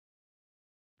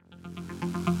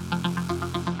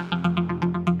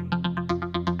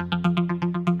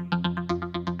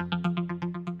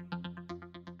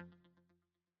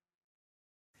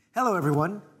Hello,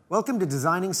 everyone. Welcome to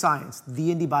Designing Science, the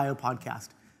IndieBio podcast.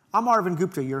 I'm Arvind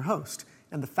Gupta, your host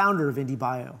and the founder of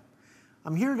IndieBio.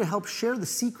 I'm here to help share the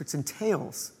secrets and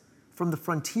tales from the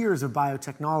frontiers of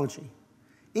biotechnology.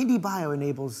 IndieBio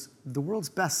enables the world's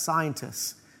best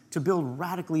scientists to build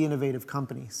radically innovative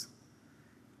companies.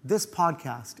 This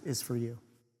podcast is for you.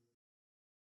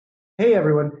 Hey,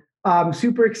 everyone. I'm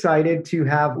super excited to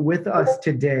have with us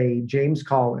today James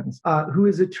Collins, who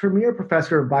is a Termeer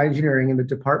professor of bioengineering in the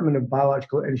Department of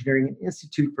Biological Engineering and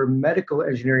Institute for Medical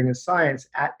Engineering and Science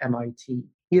at MIT.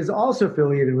 He is also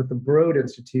affiliated with the Broad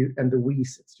Institute and the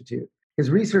Weiss Institute.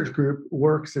 His research group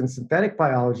works in synthetic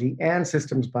biology and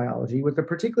systems biology with a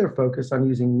particular focus on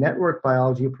using network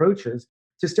biology approaches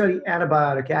to study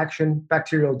antibiotic action,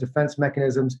 bacterial defense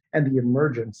mechanisms, and the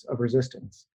emergence of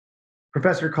resistance.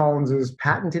 Professor Collins'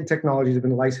 patented technologies have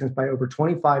been licensed by over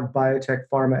 25 biotech,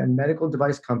 pharma, and medical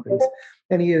device companies,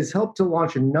 and he has helped to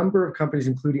launch a number of companies,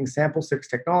 including Sample 6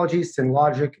 Technologies,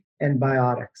 Synlogic, and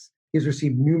Biotics. He has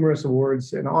received numerous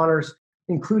awards and honors,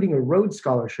 including a Rhodes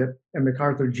Scholarship, a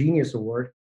MacArthur Genius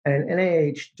Award, and an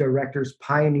NIH Director's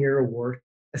Pioneer Award,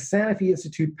 a Sanofi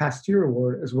Institute Pasteur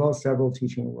Award, as well as several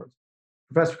teaching awards.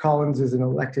 Professor Collins is an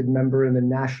elected member in the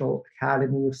National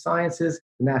Academy of Sciences,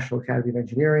 the National Academy of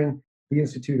Engineering, the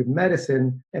Institute of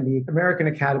Medicine, and the American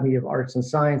Academy of Arts and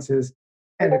Sciences,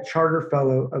 and a charter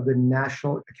fellow of the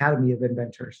National Academy of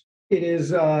Inventors. It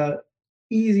is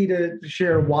easy to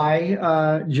share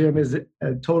why Jim is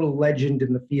a total legend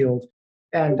in the field.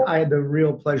 And I had the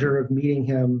real pleasure of meeting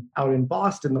him out in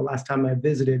Boston the last time I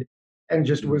visited, and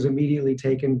just was immediately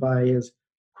taken by his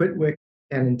quick wit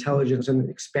and intelligence and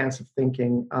expansive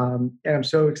thinking. And I'm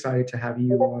so excited to have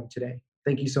you on today.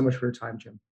 Thank you so much for your time,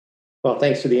 Jim. Well,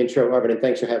 thanks for the intro, Arvind, and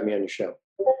thanks for having me on your show.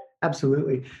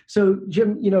 Absolutely. So,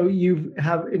 Jim, you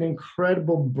have an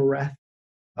incredible breadth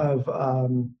of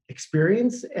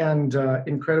experience and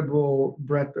incredible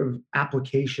breadth of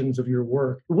applications of your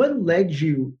work. What led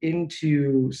you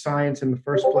into science in the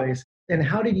first place, and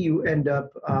how did you end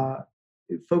up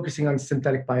focusing on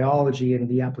synthetic biology and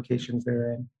the applications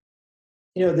therein?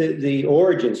 The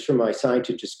origins for my science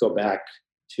just go back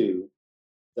to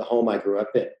the home I grew up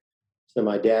in. So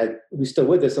my dad, who's still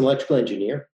with us, an electrical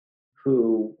engineer,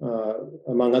 who,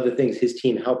 among other things, his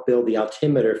team helped build the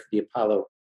altimeter for the Apollo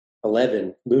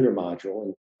 11 lunar module.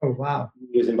 And oh, wow.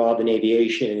 He was involved in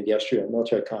aviation and industrial and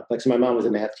military complex. And my mom was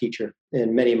a math teacher,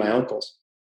 and many of my uncles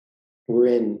were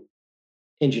in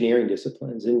engineering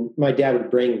disciplines. And my dad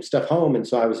would bring stuff home, and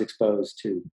so I was exposed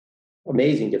to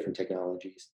amazing different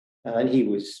technologies. And he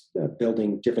was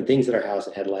building different things at our house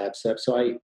and had labs set up. So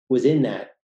I was in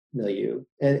that milieu.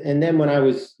 And then when I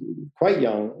was quite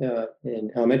young,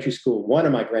 in elementary school, one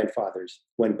of my grandfathers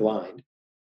went blind.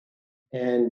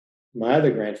 And my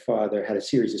other grandfather had a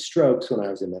series of strokes when I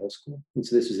was in middle school. And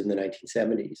so this was in the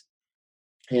 1970s.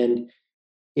 And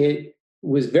it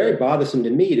was very bothersome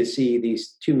to me to see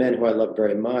these two men who I loved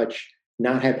very much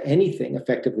not have anything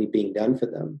effectively being done for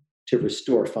them to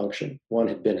restore function. One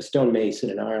had been a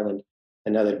stonemason in Ireland,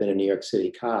 another had been a New York City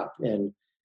cop. And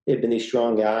they'd been these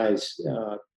strong guys,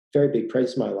 very big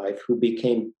praise in my life, who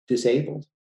became disabled.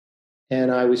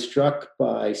 And I was struck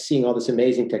by seeing all this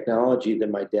amazing technology that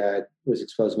my dad was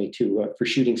exposing me to for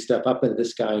shooting stuff up into the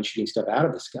sky and shooting stuff out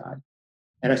of the sky.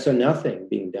 And I saw nothing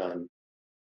being done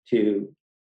to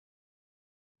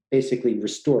basically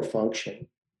restore function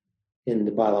in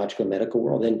the biological medical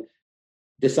world, and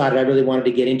decided I really wanted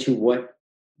to get into what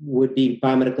would be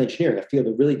biomedical engineering, a field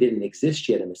that really didn't exist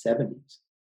yet in the 70s.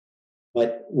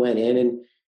 But went in and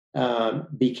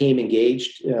became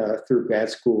engaged through grad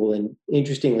school. And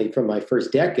interestingly, from my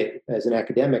first decade as an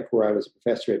academic, where I was a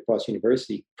professor at Boston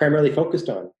University, primarily focused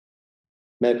on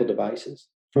medical devices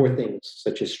for things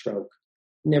such as stroke.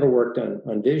 Never worked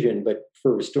on vision, but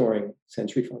for restoring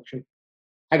sensory function.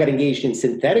 I got engaged in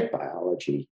synthetic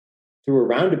biology through a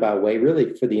roundabout way,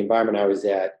 really for the environment I was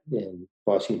at in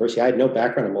Boston University. I had no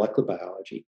background in molecular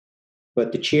biology,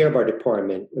 but the chair of our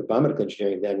department of biomedical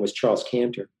engineering then was Charles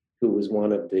Cantor, who was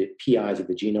one of the PIs of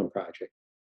the Genome Project.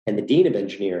 And the dean of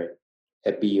engineering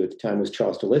at BU at the time was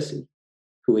Charles DeLisi,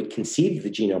 who had conceived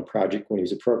the Genome Project when he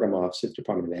was a program officer at the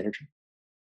Department of Energy.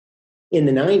 In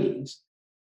the 90s,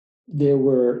 there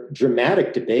were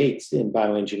dramatic debates in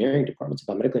bioengineering departments,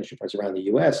 biomedical engineering departments around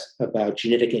the US about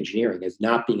genetic engineering as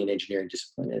not being an engineering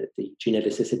discipline, and that the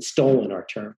geneticists had stolen our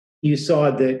term. You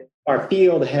saw that our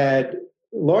field had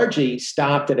largely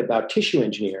stopped at about tissue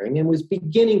engineering and was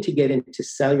beginning to get into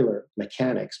cellular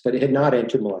mechanics, but it had not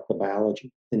entered molecular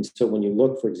biology. And so when you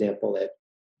look, for example, at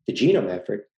the genome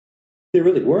effort, there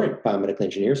really weren't biomedical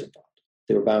engineers involved.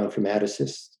 There were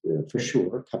bioinformaticists, for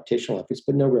sure, computational efforts,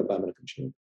 but no real biomedical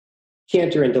engineering.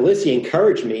 Cantor and Delissier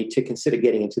encouraged me to consider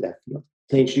getting into that field.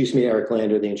 They introduced me to Eric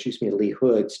Lander, they introduced me to Lee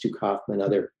Hood, Stu Kaufman,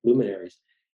 other luminaries.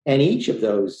 And each of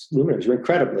those luminaries were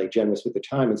incredibly generous with their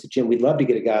time and said, Jim, we'd love to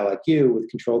get a guy like you with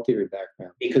control theory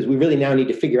background, because we really now need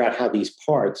to figure out how these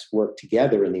parts work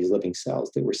together in these living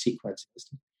cells that we're sequencing.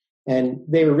 And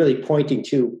they were really pointing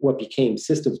to what became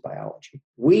systems biology.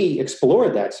 We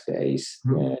explored that space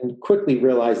and quickly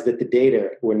realized that the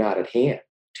data were not at hand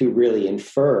to really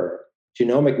infer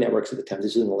genomic networks at the time.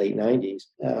 This was in the late 90s.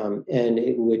 And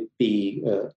it would be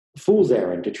a fool's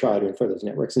errand to try to infer those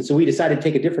networks. And so we decided to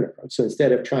take a different approach. So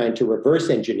instead of trying to reverse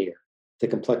engineer the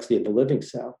complexity of the living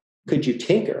cell, could you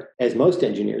tinker, as most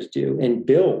engineers do, and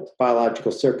build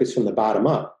biological circuits from the bottom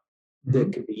up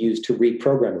that could be used to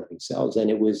reprogram living cells?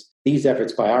 And it was these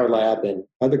efforts by our lab and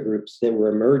other groups that were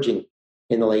emerging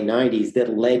in the late 90s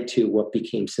that led to what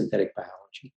became synthetic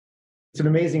biology. It's an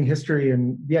amazing history,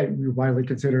 and you're widely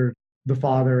considered the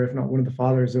father, if not one of the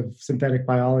fathers of synthetic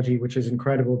biology, which is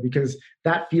incredible because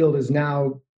that field is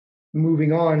now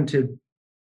moving on to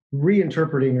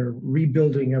reinterpreting or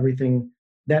rebuilding everything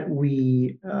that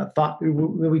we thought that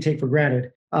we take for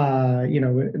granted.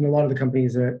 In a lot of the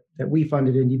companies that we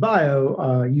funded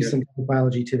IndieBio use synthetic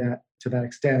biology to that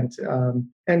extent.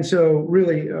 And so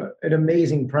really an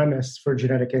amazing premise for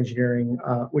genetic engineering,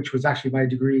 which was actually my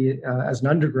degree as an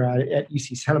undergrad at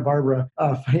UC Santa Barbara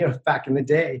back in the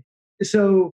day.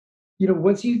 So,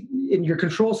 once you, in your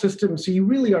control system, so you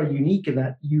really are unique in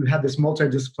that you have this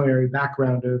multidisciplinary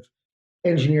background of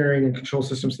engineering and control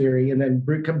systems theory, and then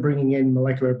bringing in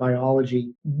molecular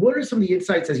biology. What are some of the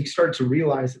insights as you started to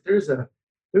realize that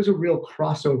there's a real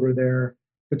crossover there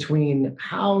between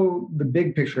how the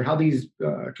big picture, how these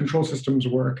control systems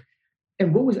work,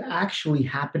 and what was actually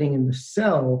happening in the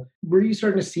cell? Were you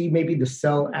starting to see maybe the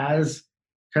cell as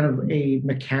kind of a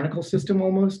mechanical system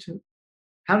almost?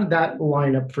 How did that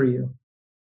line up for you?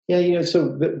 Yeah,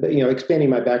 expanding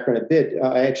my background a bit,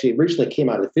 I actually originally came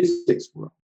out of the physics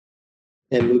world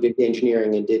and moved into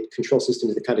engineering and did control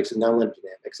systems in the context of nonlinear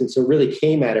dynamics. And so really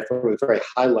came at it from a very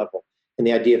high level and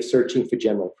the idea of searching for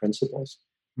general principles.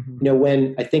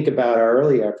 When I think about our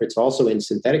early efforts also in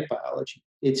synthetic biology,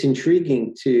 it's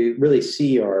intriguing to really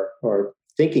see our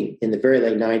thinking in the very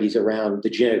late 90s around the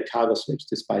genetic toggle switch,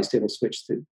 this bistable switch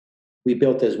that we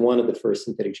built as one of the first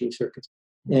synthetic gene circuits.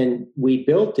 And we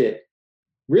built it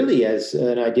really as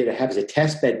an idea to have as a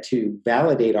test bed to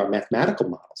validate our mathematical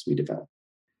models we developed.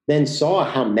 Then saw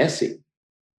how messy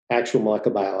actual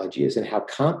molecular biology is and how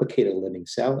complicated a living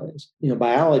cell is.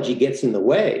 Biology gets in the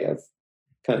way of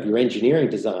kind of your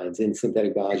engineering designs in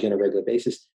synthetic biology on a regular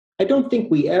basis. I don't think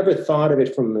we ever thought of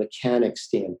it from a mechanics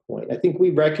standpoint. I think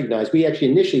we recognized,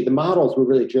 initially, the models were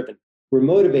really driven. We're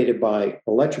motivated by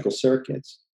electrical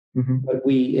circuits, but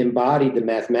we embodied the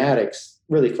mathematics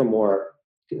really from more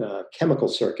chemical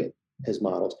circuit as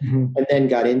models, and then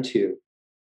got into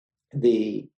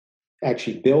the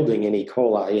actually building in E.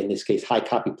 coli, in this case, high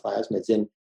copy plasmids. And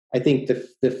I think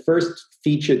the first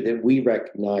feature that we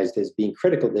recognized as being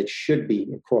critical that should be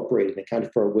incorporated and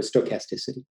accounted for was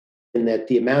stochasticity, and that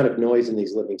the amount of noise in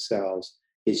these living cells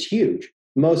is huge.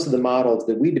 Most of the models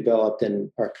that we developed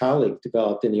and our colleagues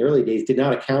developed in the early days did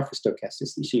not account for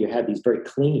stochasticity. So you had these very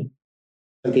clean,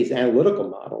 in some cases, analytical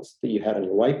models that you had on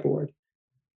your whiteboard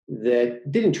that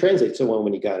didn't translate so well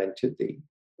when you got into the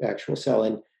actual cell.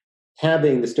 And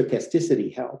having the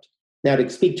stochasticity helped. Now, to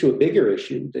speak to a bigger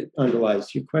issue that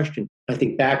underlies your question, I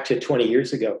think back to 20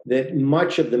 years ago, that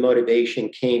much of the motivation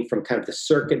came from kind of the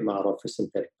circuit model for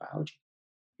synthetic biology.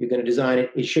 You're going to design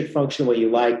it. It should function the way you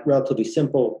like, relatively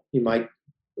simple. You might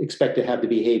expect to have the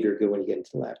behavior good when you get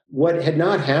into the lab. What had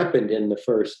not happened in the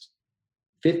first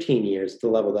 15 years, at the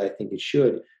level that I think it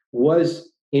should,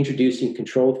 was introducing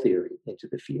control theory into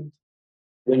the field.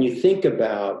 When you think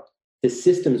about the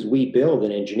systems we build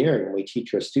in engineering, when we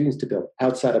teach our students to build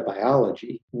outside of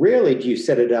biology, rarely do you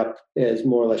set it up as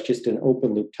more or less just an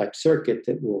open loop type circuit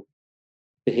that will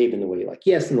behave in the way you like.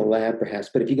 Yes, in the lab perhaps,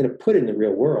 but if you're going to put it in the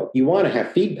real world, you want to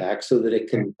have feedback so that it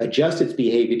can adjust its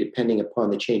behavior depending upon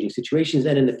the changing situations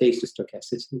and in the face of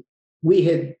stochasticity. We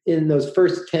had, in those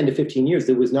first 10 to 15 years,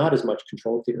 there was not as much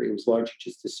control theory. It was largely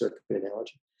just a circuit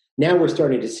analogy. Now we're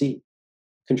starting to see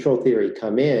control theory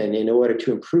come in order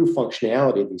to improve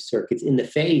functionality of these circuits in the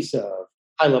face of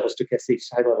high-level stochasticity,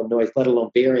 high-level noise, let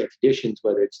alone varying conditions,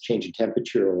 whether it's changing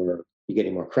temperature or you're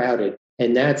getting more crowded.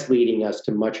 And that's leading us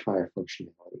to much higher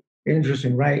functionality.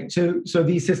 Interesting, right? So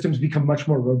these systems become much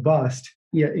more robust.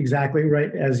 Yeah, exactly,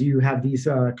 right? As you have these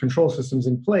control systems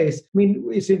in place. I mean,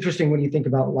 it's interesting when you think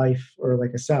about life or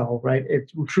like a cell, right?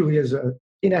 It truly is,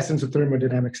 in essence, a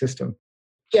thermodynamic system.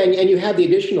 Yeah, and you have the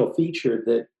additional feature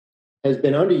that has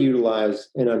been underutilized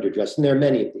and underdressed. And there are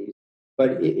many of these,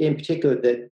 but in particular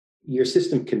that your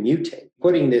system can mutate,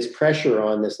 putting this pressure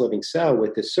on this living cell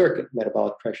with this circuit,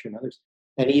 metabolic pressure and others.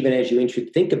 And even as you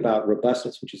think about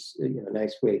robustness, which is a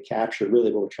nice way to capture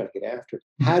really what we're trying to get after,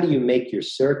 how do you make your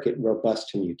circuit robust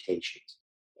to mutations?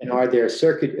 And are there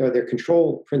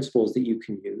control principles that you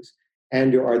can use?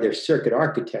 And are there circuit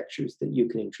architectures that you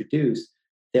can introduce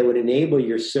that would enable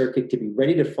your circuit to be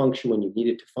ready to function when you need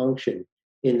it to function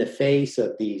in the face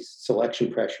of these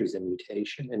selection pressures and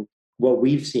mutation? And what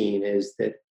we've seen is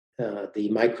that the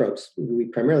microbes, we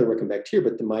primarily work in bacteria,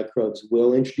 but the microbes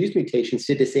will introduce mutations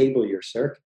to disable your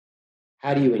circuit.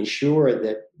 How do you ensure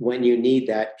that when you need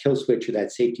that kill switch or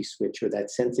that safety switch or that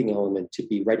sensing element to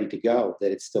be ready to go,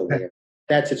 that it's still there?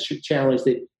 That's a challenge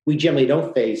that we generally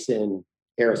don't face in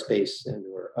aerospace and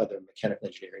or other mechanical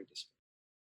engineering disciplines.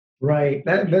 Right.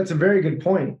 That's a very good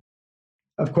point.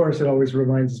 Of course, it always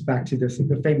reminds us back to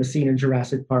the famous scene in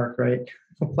Jurassic Park, right?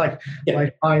 Life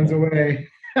finds a way.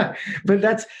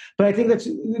 but I think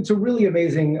it's a really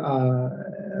amazing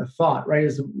thought, right?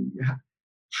 Is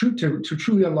to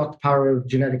truly unlock the power of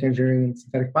genetic engineering and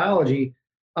synthetic biology,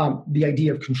 the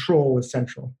idea of control is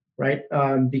central, right?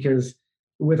 Because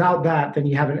without that, then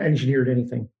you haven't engineered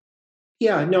anything.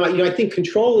 Yeah, no, I think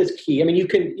control is key. I mean, you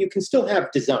can still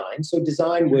have design. So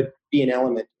design would be an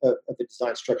element of a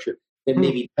design structure that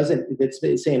maybe doesn't, that's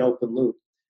say an open loop.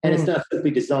 And it's not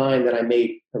simply design that I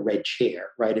made a red chair,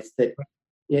 right? It's that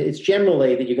it's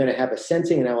generally that you're going to have a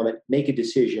sensing an element, make a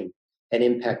decision, and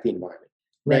impact the environment.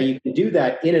 Right. Now, you can do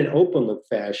that in an open loop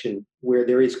fashion where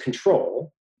there is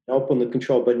control, an open loop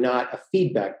control, but not a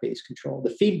feedback-based control.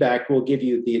 The feedback will give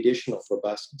you the additional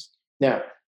robustness. Now,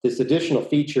 this additional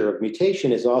feature of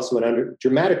mutation is also an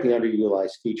dramatically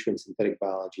underutilized feature in synthetic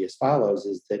biology as follows,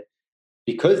 is that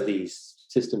because these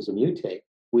systems will mutate,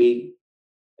 we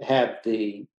have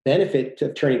the benefit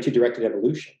of turning to directed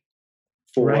evolution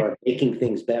for making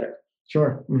things better.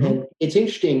 Sure. And it's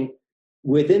interesting,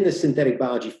 within the synthetic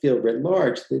biology field writ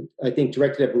large, that I think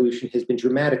directed evolution has been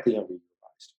dramatically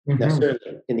underutilized. Now,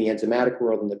 certainly in the enzymatic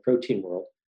world and the protein world,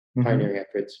 pioneering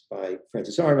efforts by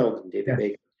Francis Arnold and David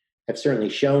Baker have certainly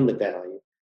shown the value.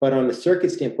 But on the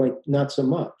circuit standpoint, not so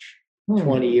much.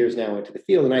 20 years now into the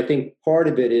field. And I think part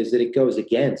of it is that it goes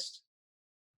against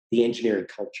the engineering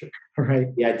culture.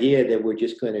 Right. The idea that we're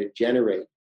just going to generate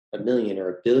 1 million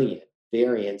or 1 billion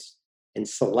variants and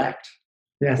select.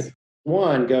 Yes.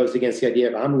 One goes against the idea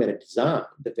of I'm going to design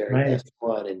the very best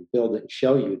one and build it and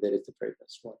show you that it's the very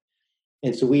best one.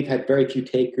 And so we've had very few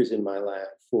takers in my lab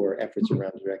for efforts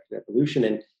around directed evolution.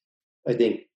 And I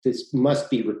think this must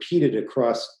be repeated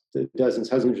across the dozens,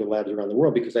 hundreds of labs around the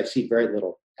world because I see very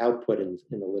little output in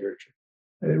the literature.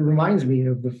 It reminds me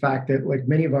of the fact that like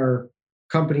many of our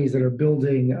companies that are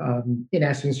building, in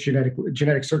essence,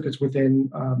 genetic circuits within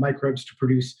microbes to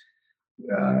produce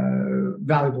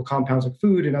valuable compounds like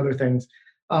food and other things.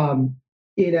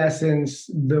 In essence,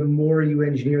 the more you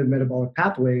engineer the metabolic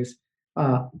pathways,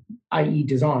 i.e.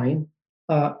 design,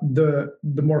 the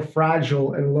more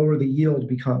fragile and lower the yield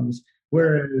becomes.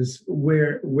 Whereas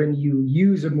when you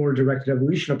use a more directed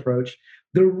evolution approach,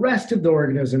 the rest of the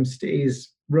organism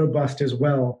stays robust as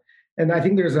well. And I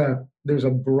think there's a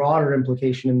broader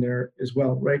implication in there as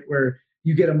well, right? Where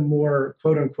you get a more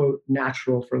quote unquote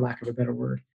natural, for lack of a better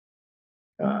word,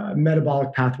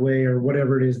 metabolic pathway or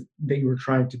whatever it is that you were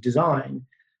trying to design,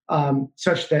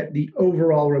 such that the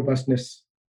overall robustness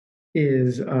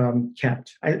is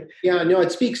kept.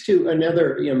 It speaks to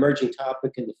another emerging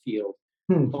topic in the field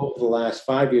over the last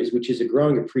 5 years, which is a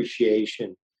growing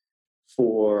appreciation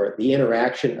for the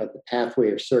interaction of the pathway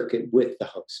or circuit with the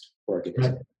host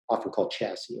organism, often called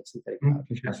chassis in synthetic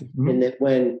biology. And that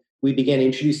when we began to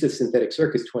introduce the synthetic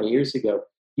circuits 20 years ago,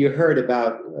 you heard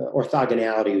about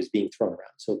orthogonality was being thrown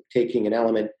around. So taking an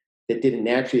element that didn't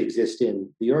naturally exist in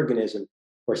the organism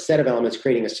or a set of elements,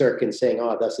 creating a circuit and saying,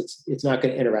 thus it's not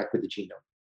going to interact with the genome.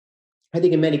 I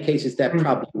think in many cases that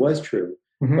probably was true,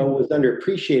 but what was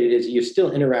underappreciated is you're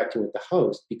still interacting with the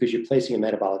host because you're placing a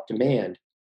metabolic demand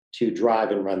to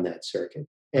drive and run that circuit.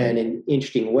 And in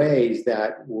interesting ways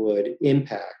that would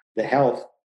impact the health,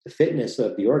 the fitness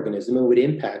of the organism, and would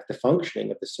impact the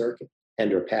functioning of the circuit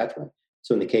and or pathway.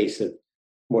 So in the case of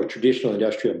more traditional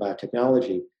industrial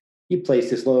biotechnology, you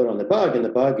place this load on the bug, and the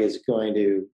bug is going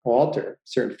to alter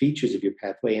certain features of your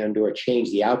pathway and or change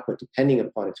the output depending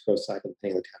upon its growth cycle,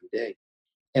 depending on the time of day.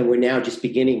 And we're now just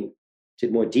beginning to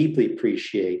more deeply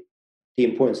appreciate the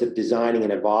importance of designing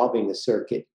and evolving the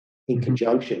circuit in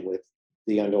conjunction with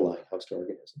the underlying host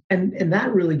organism. And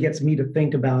that really gets me to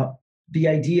think about the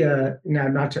idea, now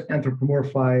not to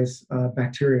anthropomorphize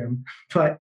bacterium,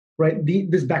 but right?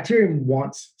 This bacterium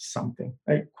wants something,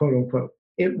 right? Quote unquote.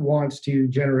 It wants to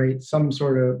generate some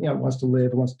sort of, it wants to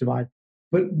live, it wants to divide.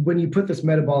 But when you put this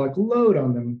metabolic load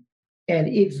on them and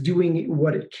it's doing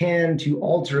what it can to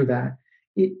alter that,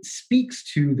 it speaks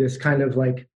to this kind of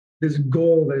like this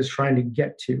goal that it's trying to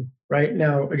get to. Right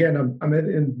now, again,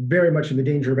 I'm very much in the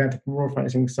danger of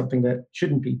anthropomorphizing something that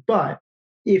shouldn't be. But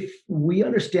if we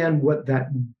understand what that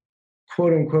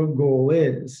quote unquote goal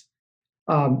is,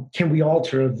 can we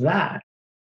alter that?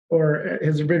 Or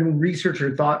has there been research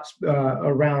or thoughts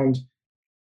around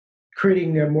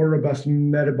creating a more robust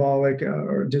metabolic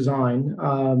design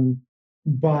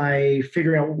by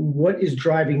figuring out what is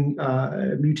driving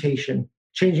mutation,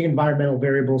 changing environmental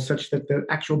variables such that the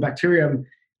actual bacterium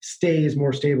stays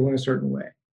more stable in a certain way?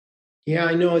 Yeah,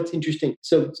 I know, it's interesting.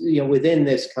 So, within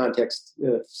this context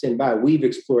of SynBio, we've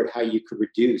explored how you could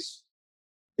reduce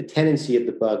the tendency of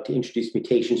the bug to introduce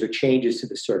mutations or changes to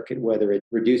the circuit, whether it's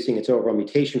reducing its overall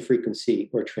mutation frequency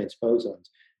or transposons.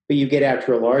 But you get out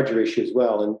to a larger issue as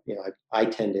well. And I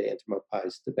tend to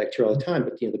anthropomorphize the bacteria all the time,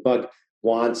 but the bug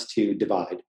wants to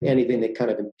divide. Anything that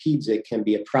kind of impedes it can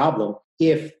be a problem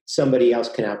if somebody else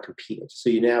can outcompete it. So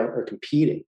you now are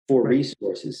competing for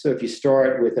resources. So if you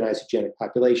start with an isogenic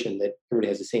population that everybody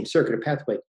has the same circuit or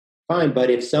pathway, fine. But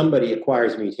if somebody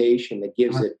acquires a mutation that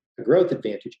gives it a growth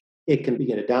advantage, it can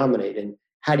begin to dominate. And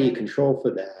how do you control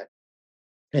for that?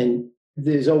 And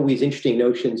there's always interesting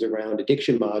notions around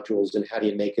addiction modules and how do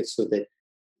you make it so that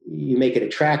you make it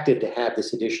attractive to have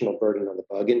this additional burden on the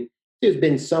bug. And there's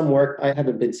been some work. I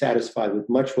haven't been satisfied with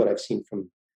much what I've seen from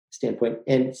standpoint.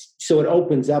 And so it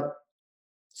opens up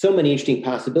so many interesting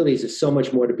possibilities. There's so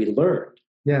much more to be learned.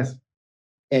 Yes.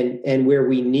 And where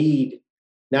we need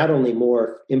not only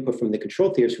more input from the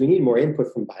control theorists, we need more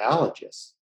input from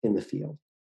biologists in the field.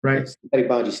 Right. Synthetic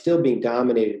biology is still being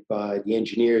dominated by the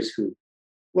engineers who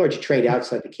largely trained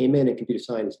outside that came in, and computer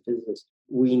scientists and physicists.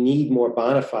 We need more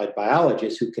bona fide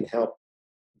biologists who can help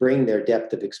bring their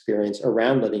depth of experience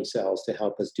around living cells to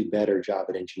help us do a better job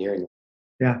at engineering.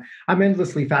 Yeah, I'm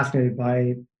endlessly fascinated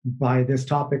by this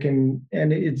topic, and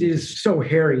it is so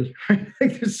hairy. Right?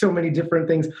 Like there's so many different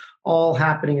things all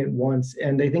happening at once,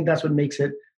 and I think that's what makes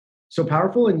it so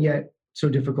powerful and yet so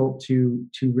difficult to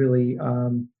really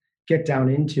get down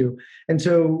into. And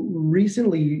so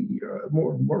recently,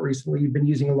 more recently, you've been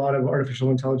using a lot of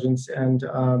artificial intelligence and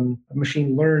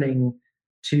machine learning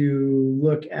to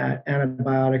look at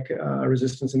antibiotic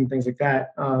resistance and things like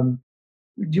that.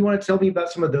 Do you want to tell me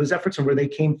about some of those efforts and where they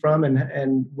came from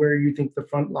and where you think the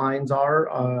front lines are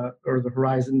or the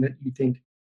horizon that you think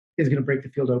is going to break the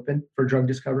field open for drug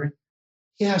discovery?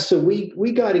 Yeah, so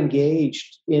we got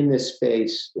engaged in this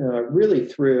space really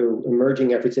through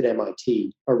emerging efforts at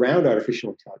MIT around artificial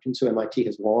intelligence. So MIT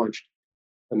has launched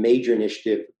a major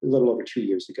initiative a little over 2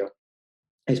 years ago.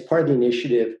 As part of the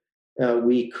initiative,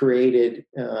 we created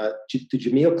the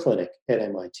Jamil Clinic at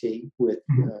MIT with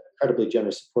incredibly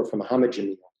generous support from Mohammed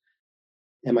Jamil,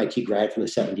 MIT grad from the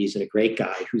 70s and a great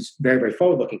guy who's very, very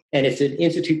forward-looking. And it's an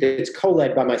institute that's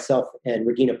co-led by myself and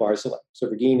Regina Barzilay. So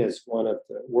Regina is one of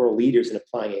the world leaders in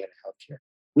applying AI to healthcare.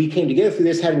 We came together through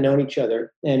this, hadn't known each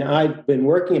other, and I've been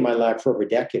working in my lab for over a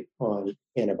decade on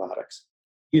antibiotics,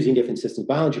 using different systems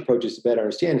biology approaches to better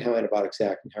understand how antibiotics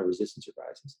act and how resistance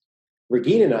arises.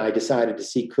 Regina and I decided to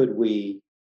see, could we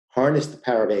harness the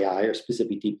power of AI, or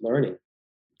specifically deep learning,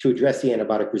 to address the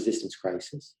antibiotic resistance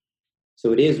crisis.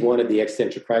 So it is one of the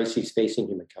existential crises facing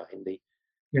humankind. The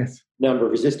number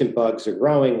of resistant bugs are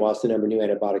growing, whilst the number of new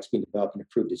antibiotics being developed and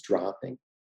approved is dropping.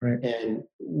 Right. And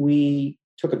we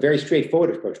took a very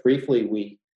straightforward approach. Briefly,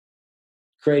 we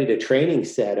created a training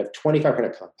set of 2,500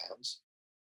 compounds,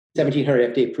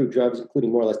 1,700 FDA-approved drugs,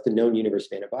 including more or less the known universe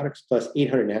of antibiotics, plus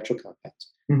 800 natural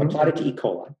compounds. Applied it to E.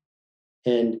 coli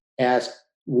and asked,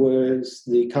 was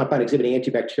the compound exhibiting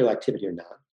antibacterial activity or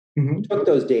not? Took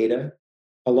those data,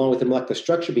 along with the molecular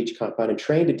structure of each compound, and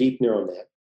trained a deep neural net,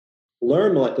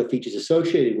 learned molecular features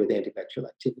associated with antibacterial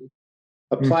activity,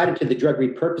 applied it to the drug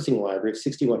repurposing library of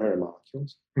 6,100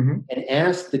 molecules, and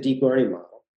asked the deep learning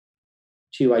model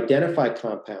to identify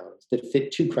compounds that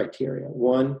fit two criteria.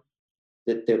 One,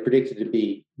 that they're predicted to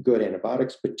be good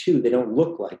antibiotics, but two, they don't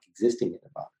look like existing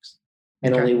antibiotics.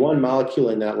 And only one molecule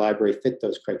in that library fit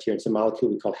those criteria. It's a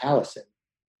molecule we call halicin.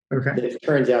 That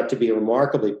turns out to be a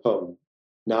remarkably potent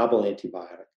novel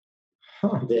antibiotic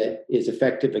that is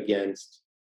effective against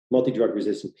multi-drug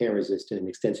resistant, pan-resistant, and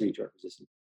extensively drug resistant.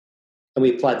 And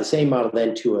we applied the same model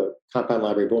then to a compound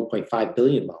library of 1.5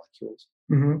 billion molecules.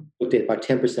 Looked at about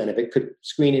 10% of it, could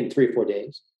screen in 3 or 4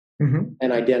 days,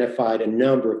 and identified a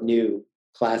number of new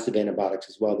class of antibiotics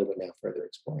as well that we're now further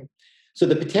exploring. So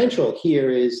the potential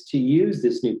here is to use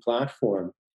this new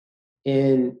platform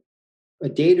in a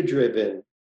data-driven,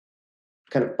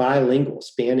 kind of bilingual,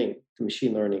 spanning the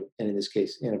machine learning, and in this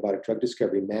case, antibiotic drug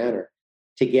discovery manner,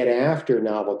 to get after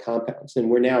novel compounds. And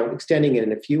we're now extending it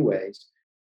in a few ways,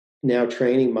 now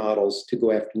training models to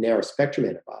go after narrow spectrum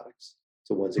antibiotics,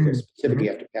 so ones that go specifically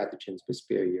after pathogens but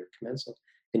spare your commensal.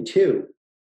 And two,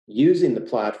 using the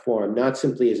platform not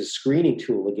simply as a screening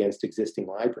tool against existing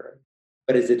library,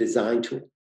 but as a design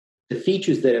tool. The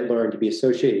features that it learned to be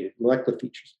associated, molecular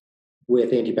features,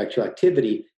 with antibacterial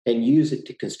activity, and use it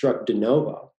to construct de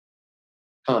novo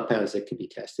compounds that could be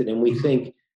tested. And we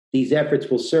think these efforts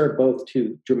will serve both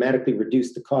to dramatically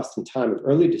reduce the cost and time of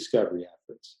early discovery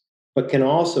efforts, but can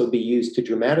also be used to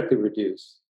dramatically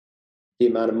reduce the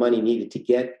amount of money needed to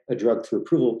get a drug through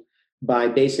approval by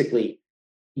basically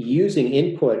using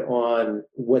input on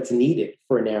what's needed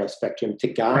for a narrow spectrum to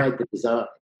guide the design,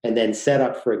 and then set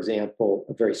up, for example,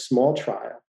 a very small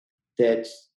trial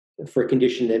that's for a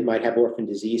condition that might have orphan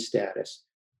disease status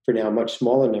for now a much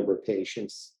smaller number of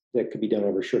patients that could be done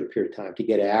over a shorter period of time to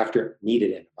get after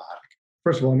needed antibiotic.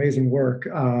 First of all, amazing work,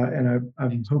 and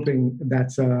I'm hoping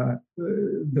that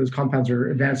those compounds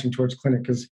are advancing towards clinic,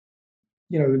 because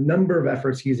the number of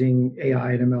efforts using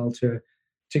AI and ML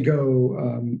to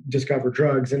go discover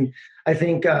drugs, and I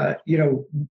think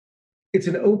it's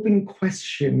an open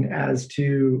question as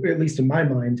to, at least in my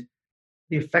mind,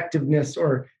 the effectiveness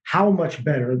or how much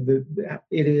better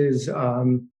it is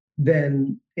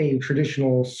than a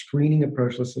traditional screening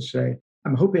approach, let's just say.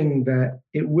 I'm hoping that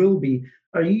it will be.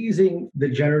 Are you using the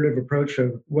generative approach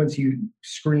of once you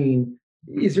screen?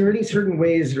 Is there any certain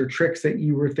ways or tricks that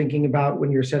you were thinking about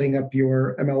when you're setting up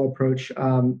your ML approach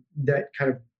that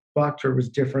kind of bucked or was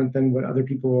different than what other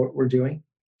people were doing?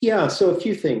 Yeah, so a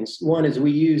few things. One is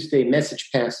we used a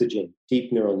message passaging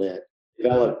deep neural net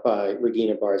developed by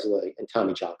Regina Barzilay and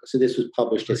Tommy Jalko. So this was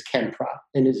published as ChemProp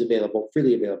and is available,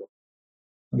 freely available.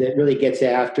 That really gets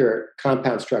after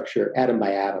compound structure, atom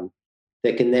by atom,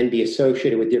 that can then be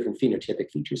associated with different phenotypic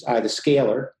features, either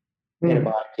scalar,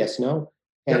 antibiotic, yes, no,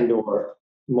 and or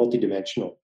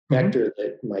multidimensional vector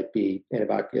that might be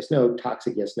antibiotic, yes, no,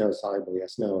 toxic, yes, no, soluble,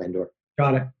 yes, no, and or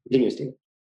continuous data.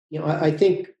 I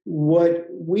think what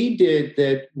we did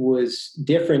that was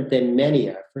different than many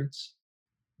efforts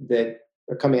that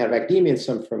are coming out of academia and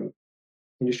some from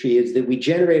industry is that we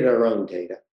generated our own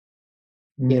data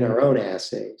in our own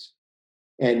assays.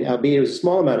 And albeit it was a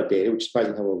small amount of data, which is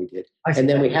surprising how well we did. And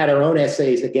then we had our own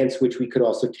assays against which we could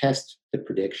also test the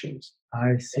predictions.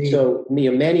 I see. And so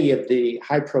many of the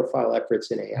high-profile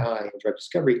efforts in AI and drug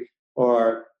discovery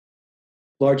are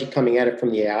largely coming at it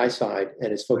from the AI side,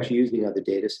 and as folks using other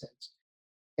data sets.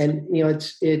 And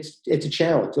it's a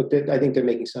challenge. Look, I think they're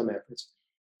making some efforts.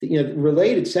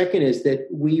 Related second is that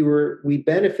we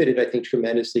benefited, I think,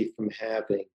 tremendously from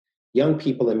having young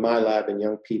people in my lab and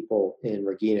young people in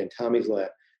Regina and Tommy's lab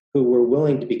who were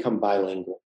willing to become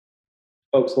bilingual.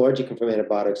 Folks largely come from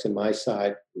antibiotics, and my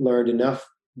side learned enough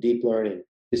deep learning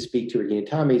to speak to Regina and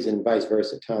Tommy's, and vice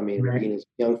versa. Tommy and Regina's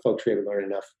young folks were able to learn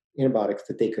enough antibiotics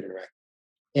that they could interact.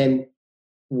 And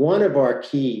one of our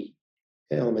key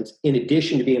elements, in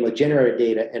addition to being able to generate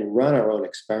data and run our own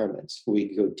experiments, we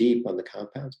could go deep on the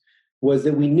compounds, was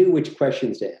that we knew which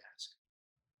questions to ask.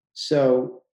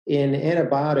 So in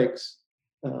antibiotics,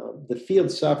 the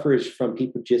field suffers from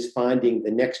people just finding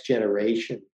the next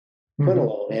generation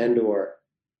quinolone and or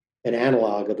an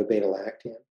analog of a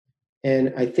beta-lactam.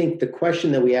 And I think the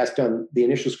question that we asked on the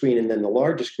initial screen and then the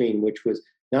larger screen, which was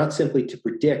not simply to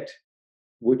predict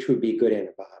which would be a good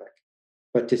antibiotic,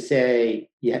 but to say,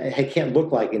 it can't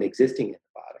look like an existing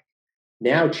antibiotic,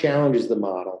 now challenges the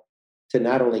model to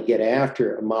not only get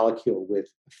after a molecule with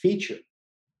a feature,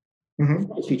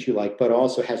 feature like, but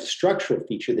also has a structural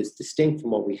feature that's distinct from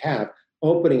what we have,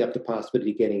 opening up the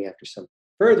possibility of getting after something.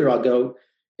 Further, I'll go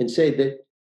and say that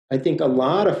I think a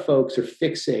lot of folks are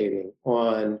fixating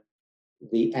on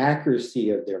the accuracy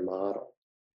of their model.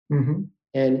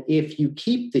 And if you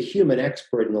keep the human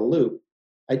expert in the loop,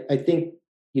 I think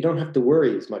you don't have to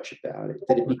worry as much about it,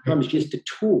 that it becomes just a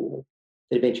tool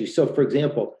that eventually. So, for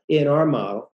example, in our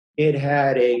model, it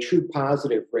had a true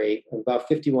positive rate of about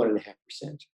 51.5%.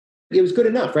 It was good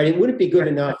enough, right? It wouldn't be good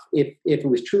enough if it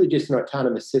was truly just an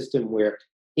autonomous system where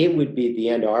it would be the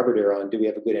end arbiter on do we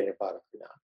have a good antibiotic or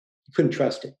not. You couldn't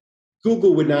trust it.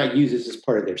 Google would not use this as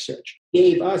part of their search.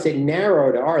 It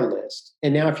narrowed our list.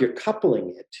 And now if you're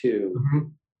coupling it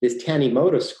to this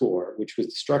Tanimoto score, which was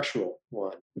the structural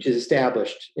one, which is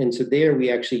established. And so there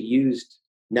we actually used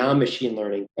non-machine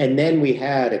learning. And then we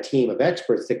had a team of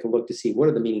experts that could look to see what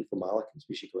are the meaningful molecules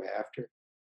we should go after,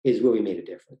 is where we made a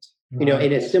difference. In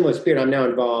a similar spirit, have been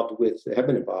involved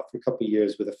for a couple of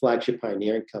years with a flagship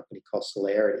pioneering company called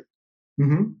Celerity,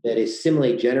 that is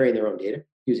similarly generating their own data,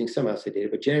 using some outside data,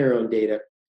 but generating their own data,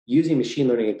 using machine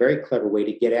learning in a very clever way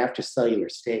to get after cellular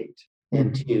state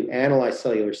and to analyze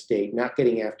cellular state, not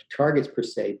getting after targets per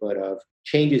se, but of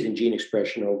changes in gene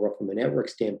expression overall from a network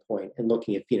standpoint and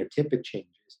looking at phenotypic changes.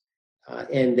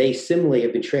 And they similarly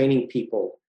have been training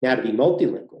people now to be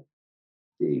multilingual.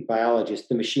 The biologists,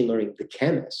 the machine learning, the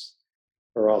chemists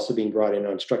are also being brought in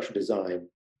on structural design.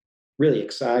 Really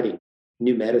exciting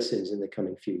new medicines in the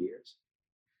coming few years.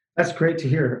 That's great to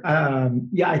hear.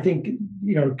 I think,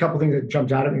 a couple of things that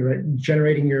jumped out at me, right?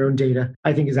 Generating your own data,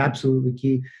 I think is absolutely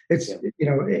key. It's,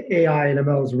 AI and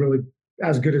ML is really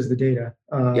as good as the data.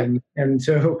 And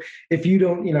so if you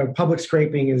don't, public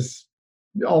scraping is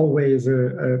always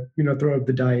a throw of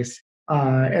the dice.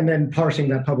 And then parsing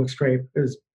that public scrape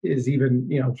is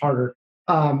even, harder.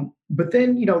 But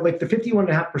then, like the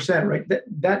 51.5%, right?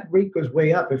 That rate goes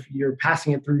way up if you're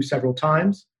passing it through several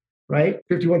times, right?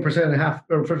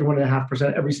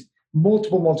 51.5% every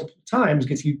multiple times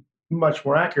gets you much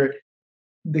more accurate.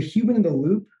 The human in the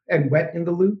loop and wet in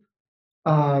the loop,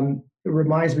 it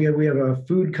reminds me of, we have a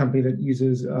food company that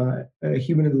uses a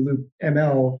human in the loop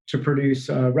ML to produce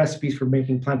recipes for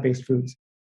making plant-based foods.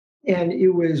 And it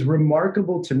was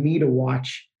remarkable to me to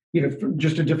watch,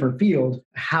 just a different field,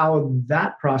 how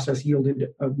that process yielded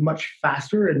a much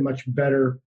faster and much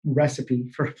better recipe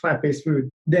for plant-based food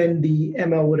than the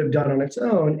ML would have done on its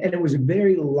own. And it was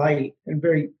very light and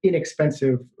very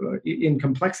inexpensive in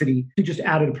complexity to just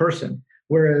add a person.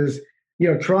 Whereas,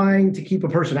 trying to keep a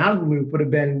person out of the loop would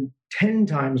have been 10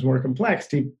 times more complex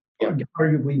to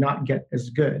arguably not get as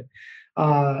good.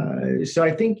 So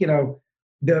I think,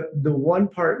 the one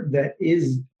part that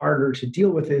is harder to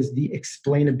deal with is the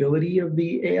explainability of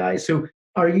the AI. So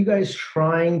are you guys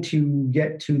trying to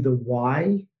get to the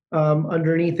why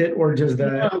underneath it, or does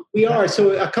the... we are.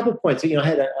 So a couple of points. I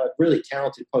had a really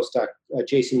talented postdoc,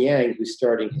 Jason Yang, who's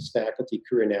starting his faculty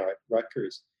career now at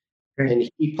Rutgers. Okay.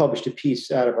 And he published a piece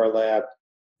out of our lab a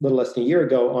little less than a year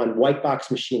ago on white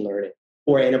box machine learning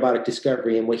or antibiotic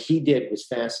discovery. And what he did was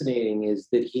fascinating, is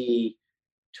that he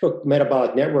took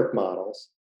metabolic network models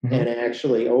and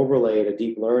actually overlaid a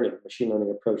deep learning, machine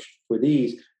learning approach for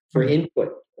these for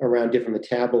input around different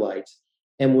metabolites,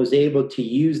 and was able to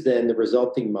use then the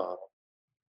resulting model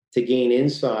to gain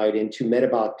insight into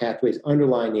metabolic pathways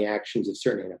underlying the actions of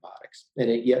certain antibiotics.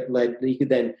 And it yet led, he could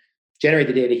then generate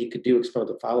the data, he could do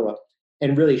experimental follow-up,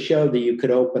 and really showed that you could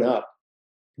open up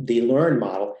the learned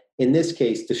model. In this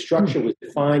case, the structure was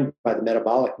defined by the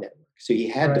metabolic network. So he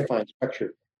had defined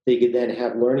structure that he could then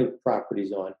have learning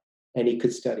properties on, and he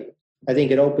could study it. I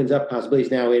think it opens up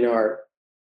possibilities now in our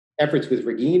efforts with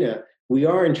Regina. We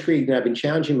are intrigued, and I've been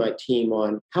challenging my team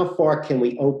on how far can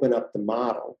we open up the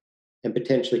model and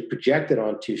potentially project it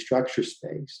onto structure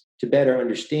space to better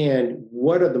understand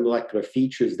what are the molecular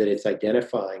features that it's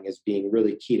identifying as being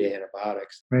really key to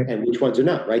antibiotics and which ones are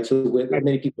not, right? So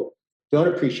many people don't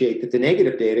appreciate that the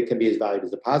negative data can be as valuable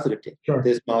as the positive data. Sure.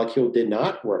 This molecule did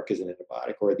not work as an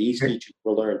antibiotic, or these features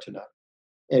were learned to not.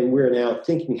 And we're now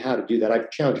thinking how to do that.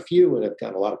 I've challenged a few and I've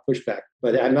gotten a lot of pushback,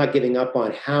 but I'm not giving up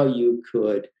on how you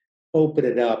could open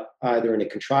it up either in a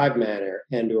contrived manner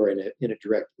and or in a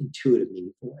direct, intuitive,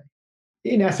 meaningful way.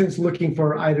 In essence, looking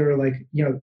for either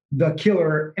the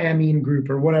killer amine group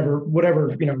or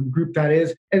whatever group that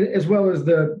is, as well as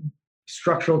the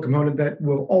structural component that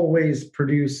will always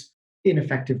produce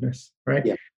ineffectiveness, right?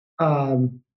 Yeah.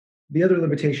 The other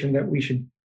limitation that we should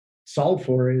solve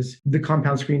for is the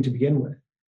compound screen to begin with,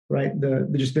 right?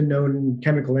 Just the known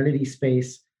chemical entity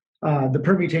space. The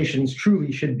permutations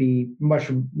truly should be much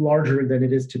larger than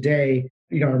it is today.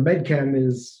 Our medchem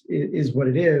is what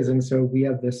it is, and so we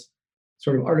have this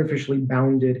sort of artificially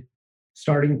bounded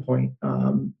starting point.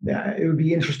 It would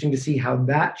be interesting to see how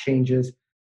that changes,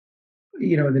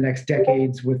 in the next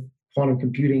decades with quantum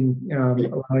computing,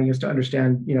 allowing us to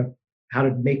understand, how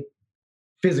to make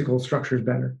physical structures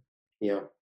better. Yeah.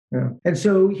 And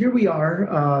so here we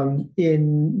are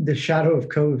in the shadow of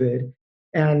COVID.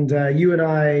 And you and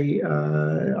I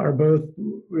are both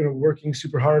working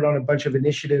super hard on a bunch of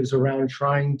initiatives around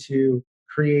trying to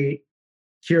create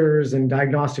cures and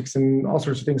diagnostics and all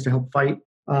sorts of things to help fight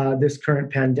this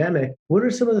current pandemic. What are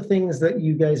some of the things that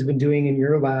you guys have been doing in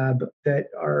your lab that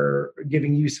are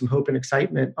giving you some hope and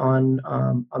excitement on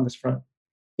this front?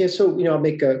 Yeah, so I'll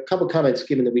make a couple comments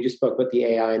given that we just spoke about the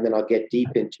AI, and then I'll get deep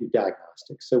into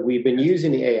diagnostics. So we've been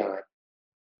using the AI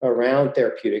around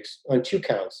therapeutics on two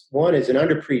counts. One is an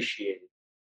underappreciated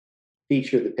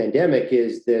feature of the pandemic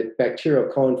is that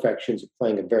bacterial co-infections are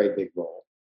playing a very big role.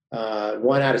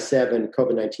 1 out of 7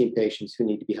 COVID-19 patients who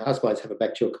need to be hospitalized have a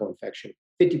bacterial co-infection.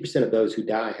 50% of those who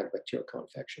die have a bacterial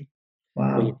co-infection. When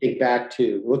you Wow.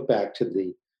 look back to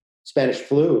the Spanish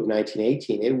flu of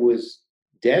 1918, it was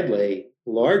deadly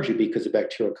largely because of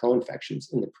bacterial co-infections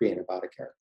in the pre-antibiotic era.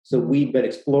 So we've been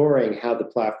exploring how the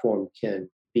platform can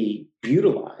be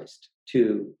utilized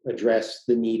to address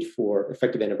the need for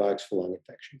effective antibiotics for lung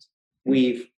infections.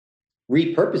 We've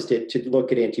repurposed it to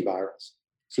look at antivirals.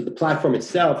 So the platform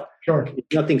itself Sure. is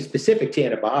nothing specific to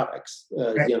antibiotics,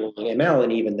 Okay. the underlying ML,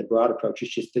 and even the broad approach is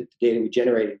just that the data we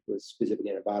generated was specific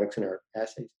antibiotics in our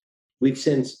assays. We've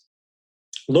since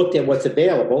looked at what's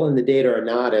available, and the data are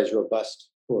not as robust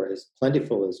or as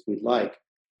plentiful as we'd like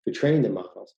for training the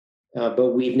models.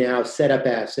 But we've now set up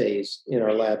assays in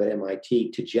our lab at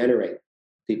MIT to generate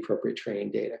the appropriate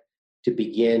training data to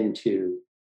begin to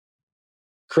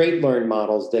create learned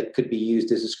models that could be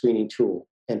used as a screening tool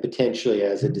and potentially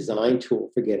as a design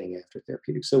tool for getting after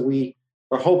therapeutics. So we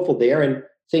are hopeful there and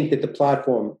think that the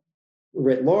platform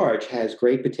writ large has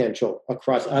great potential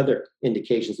across other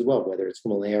indications as well, whether it's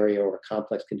malaria or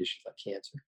complex conditions like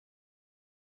cancer.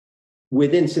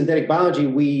 Within synthetic biology,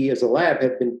 we as a lab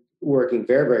have been working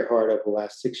very, very hard over the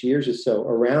last 6 years or so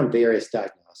around various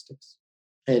diagnostics.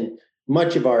 And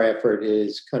much of our effort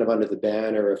is kind of under the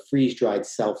banner of freeze-dried,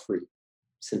 cell-free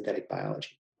synthetic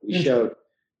biology. We showed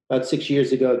about 6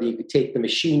 years ago that you could take the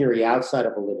machinery outside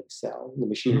of a living cell. The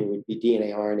machinery would be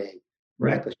DNA, RNA,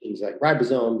 Right. things like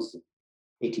ribosomes,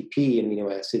 ATP, and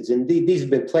amino acids. And these have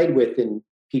been played with in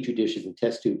petri dishes and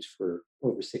test tubes for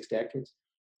over 6 decades.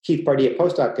 Keith Pardee, a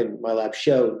postdoc in my lab,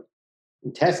 showed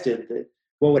and tested that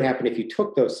what would happen if you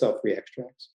took those cell-free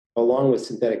extracts along with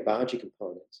synthetic biology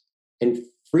components and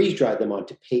freeze-dried them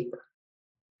onto paper.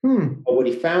 But what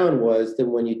he found was that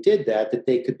when you did that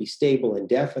they could be stable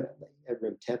indefinitely at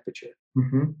room temperature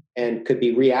and could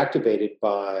be reactivated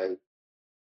by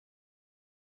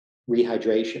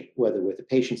rehydration, whether with a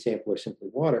patient sample or simply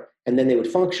water, and then they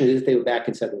would function as if they were back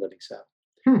inside the living cell.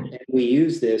 And we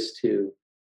use this to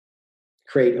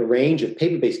create a range of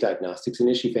paper-based diagnostics,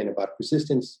 initially for antibiotic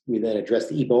resistance. We then addressed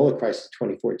the Ebola crisis of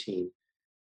 2014.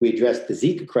 We addressed the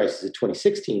Zika crisis of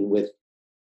 2016 with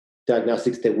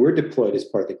diagnostics that were deployed as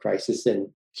part of the crisis. And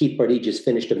Keith Pardee just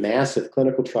finished a massive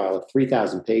clinical trial of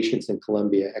 3,000 patients in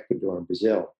Colombia, Ecuador, and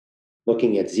Brazil,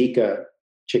 looking at Zika,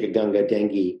 chikungunya,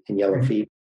 dengue, and yellow fever.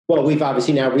 Well, we've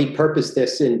obviously now repurposed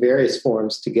this in various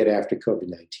forms to get after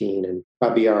COVID-19. And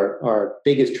probably our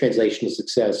biggest translation of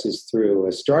success is through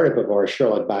a startup of our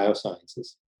Sherlock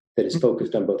Biosciences that is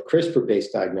focused on both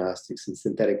CRISPR-based diagnostics and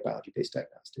synthetic biology-based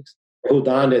diagnostics. Rahul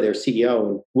Danda, their CEO,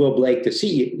 and Will Blake, the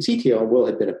CTO, and Will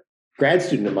had been a grad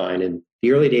student of mine in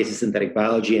the early days of synthetic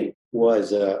biology and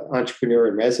was an entrepreneur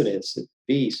in residence at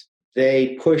Bees.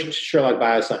 They pushed Sherlock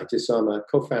Biosciences, so I'm a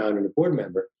co-founder and a board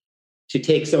member, to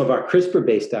take some of our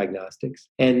CRISPR-based diagnostics,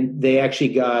 and they actually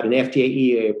got an FDA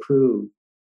EA-approved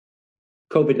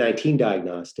COVID-19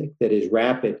 diagnostic that is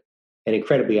rapid and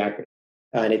incredibly accurate.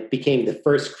 And it became the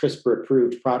first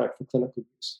CRISPR-approved product for clinical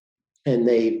use. And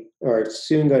they are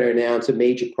soon going to announce a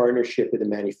major partnership with a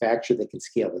manufacturer that can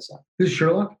scale this up. This is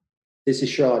Sherlock? This is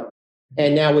Sherlock.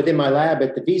 And now within my lab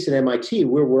at the Bees and MIT,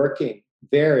 we're working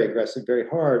very aggressive, very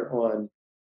hard on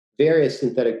various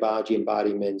synthetic biology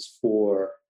embodiments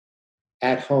for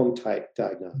at-home type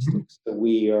diagnostics. So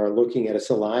we are looking at a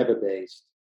saliva-based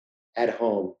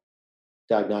at-home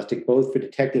diagnostic, both for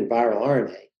detecting viral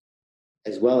RNA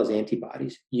as well as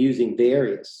antibodies using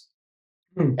various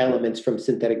elements from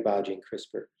synthetic biology and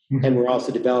CRISPR. And we're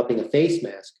also developing a face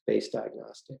mask-based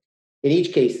diagnostic. In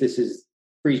each case, this is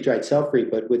freeze-dried cell-free,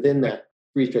 but within that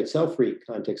freeze-dried cell-free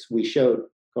context, we showed,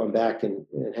 going back and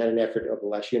had an effort over the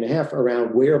last year and a half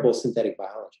around wearable synthetic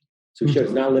biology. So we showed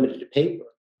it's not limited to paper.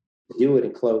 Do it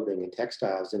in clothing and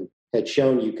textiles, and had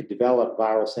shown you could develop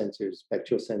viral sensors,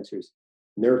 bacterial sensors,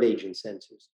 nerve agent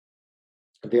sensors,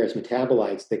 various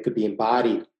metabolites that could be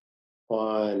embodied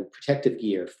on protective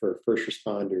gear for first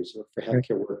responders or for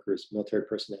healthcare workers, military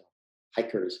personnel,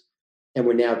 hikers. And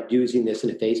we're now using this in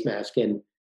a face mask and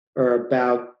are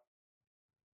about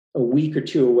a week or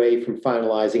two away from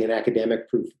finalizing an academic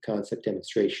proof of concept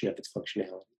demonstration of its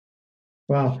functionality.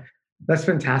 Wow. That's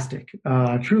fantastic,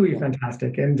 truly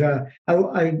fantastic. And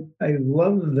I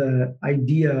love the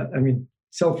idea. I mean,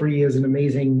 cell-free is an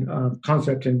amazing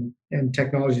concept and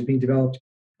technology is being developed.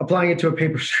 Applying it to a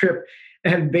paper strip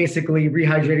and basically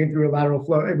rehydrating through a lateral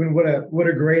flow. I mean, what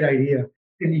a great idea.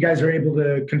 And you guys are able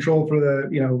to control for the,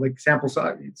 like sample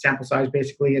size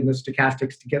basically, and the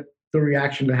stochastics to get the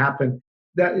reaction to happen.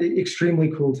 That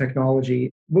extremely cool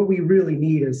technology. What we really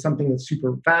need is something that's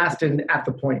super fast and at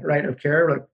the point, right, of care,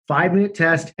 like 5-minute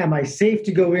test. Am I safe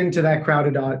to go into that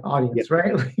crowded audience,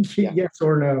 right? Like, yes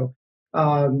or no.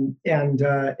 And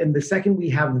the second we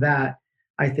have that,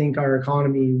 I think our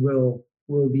economy will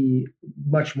be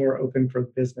much more open for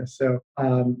business. So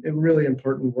really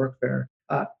important work there.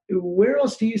 Where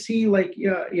else do you see, like,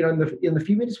 in the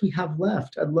few minutes we have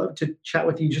left, I'd love to chat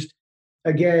with you. Just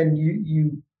again,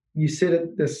 you sit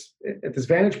at this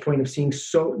vantage point of seeing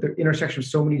the intersection of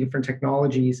so many different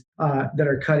technologies that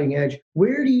are cutting edge.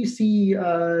 Where do you see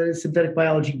synthetic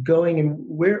biology going, and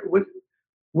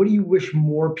what do you wish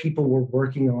more people were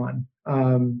working on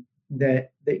that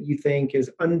you think is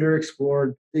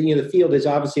underexplored? The field is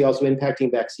obviously also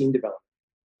impacting vaccine development.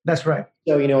 That's right.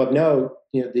 So, of note,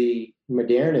 the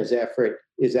Moderna's effort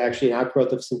is actually an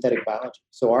outgrowth of synthetic biology.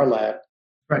 So our lab,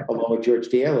 right, along with George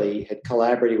Daly, had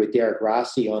collaborated with Derek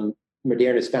Rossi on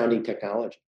Moderna's founding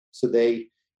technology. So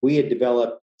we had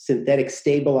developed synthetic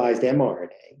stabilized mRNA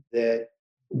that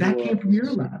came from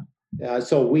your lab.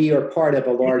 So we are part of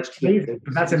a large team.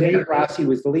 That's amazing. Derek Rossi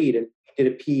was the lead and did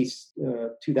a piece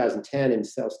 2010 in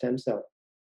Cell Stem Cell.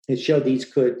 It showed these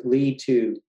could lead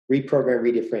to reprogram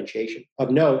redifferentiation.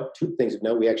 Of note, two things of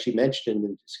note, we actually mentioned in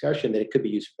the discussion that it could be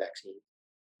used for vaccines.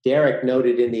 Derek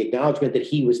noted in the acknowledgement that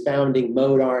he was founding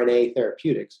Mode RNA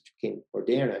Therapeutics, which became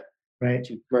Moderna, right,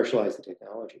 to commercialize the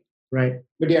technology. Right.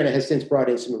 Moderna has since brought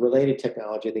in some related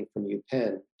technology, I think, from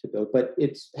UPenn to build, but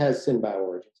it has SynBio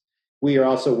origins. We are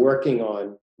also working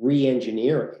on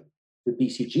re-engineering the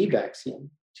BCG vaccine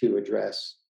to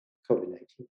address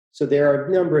COVID-19. So there are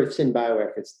a number of SynBio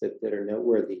efforts that are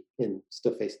noteworthy in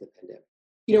still facing the pandemic.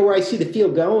 Where I see the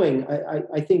field going,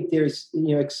 I think there's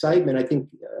excitement. I think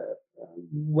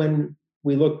when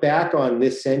we look back on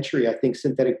this century, I think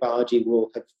synthetic biology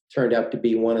will have turned out to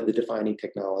be one of the defining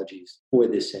technologies for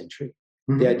this century.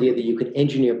 Mm-hmm. The idea that you can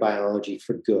engineer biology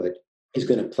for good is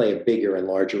going to play a bigger and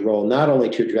larger role, not only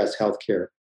to address healthcare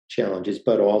challenges,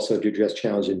 but also to address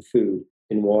challenges in food,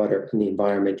 in water, in the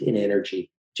environment, in energy,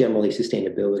 generally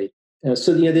sustainability.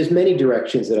 So there's many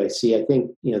directions that I see. I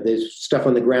think, there's stuff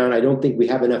on the ground. I don't think we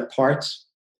have enough parts.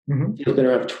 Mm-hmm. It's been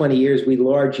around for 20 years. We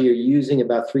largely are using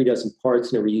about 3 dozen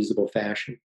parts in a reusable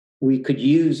fashion. We could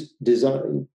use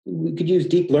design. We could use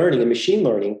deep learning and machine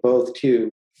learning both to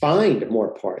find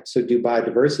more parts, so do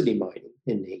biodiversity mining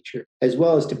in nature, as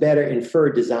well as to better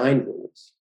infer design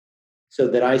rules. So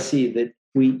that I see that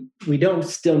we don't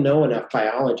still know enough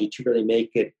biology to really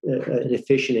make it an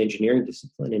efficient engineering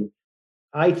discipline. And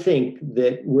I think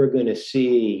that we're going to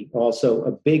see also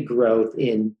a big growth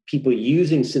in people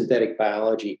using synthetic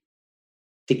biology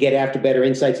to get after better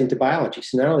insights into biology.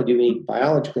 So not only do we need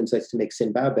biological insights to make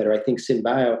SynBio better, I think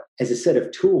SynBio as a set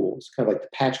of tools, kind of like the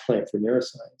patch plant for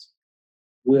neuroscience,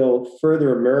 will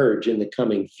further emerge in the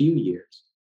coming few years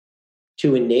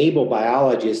to enable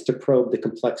biologists to probe the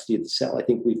complexity of the cell. I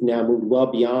think we've now moved well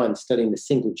beyond studying the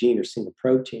single gene or single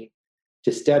protein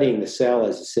to studying the cell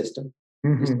as a system.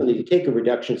 Mm-hmm. We still need to take a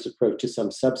reductionist approach to some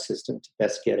subsystem to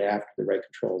best get after the right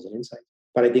controls and insights.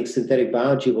 But I think synthetic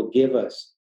biology will give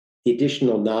us the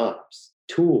additional knobs,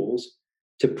 tools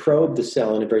to probe the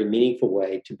cell in a very meaningful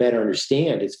way to better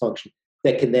understand its function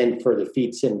that can then further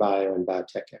feed SynBio and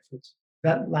biotech efforts.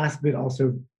 That last bit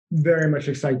also very much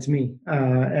excites me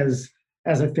as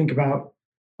I think about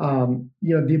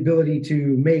the ability to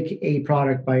make a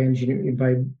product by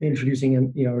introducing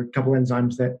a couple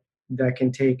enzymes that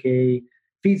can take a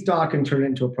feedstock and turn it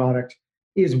into a product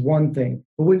is one thing.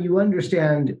 But when you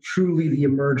understand truly the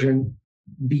emergent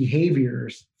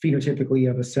behaviors phenotypically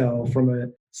of a cell from a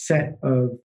set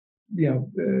of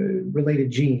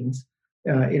related genes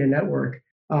in a network,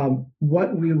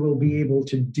 what we will be able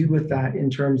to do with that in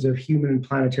terms of human and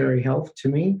planetary health, to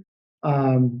me,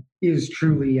 is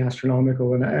truly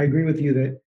astronomical. And I agree with you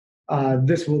that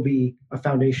this will be a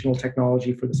foundational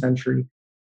technology for the century.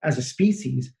 As a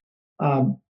species,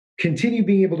 continue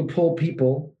being able to pull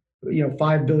people,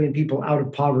 5 billion people out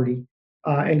of poverty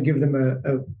and give them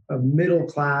a middle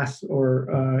class or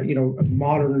a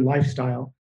modern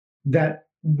lifestyle that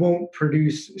won't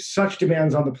produce such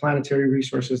demands on the planetary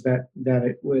resources that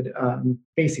it would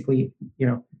basically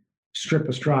strip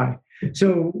us dry.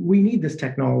 So we need this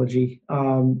technology.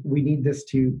 We need this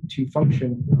to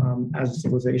function as a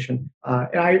civilization.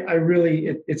 And I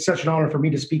really, it's such an honor for me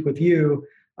to speak with you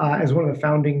as one of the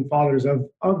founding fathers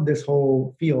of this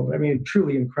whole field. I mean,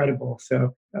 truly incredible.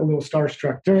 So a little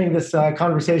starstruck during this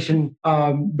conversation.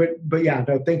 But yeah,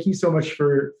 no, thank you so much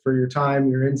for your time,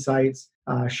 your insights,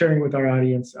 sharing with our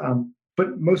audience.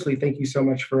 But mostly, thank you so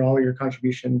much for all your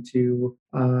contribution to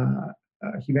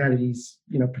humanity's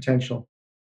potential.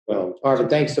 Well, Arvind,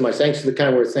 thanks so much. Thanks for the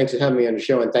kind words. Thanks for having me on the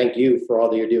show. And thank you for all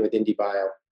that you're doing with IndieBio.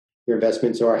 Your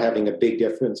investments are having a big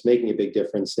difference, making a big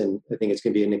difference. And I think it's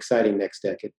going to be an exciting next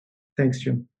decade. Thanks,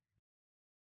 Jim.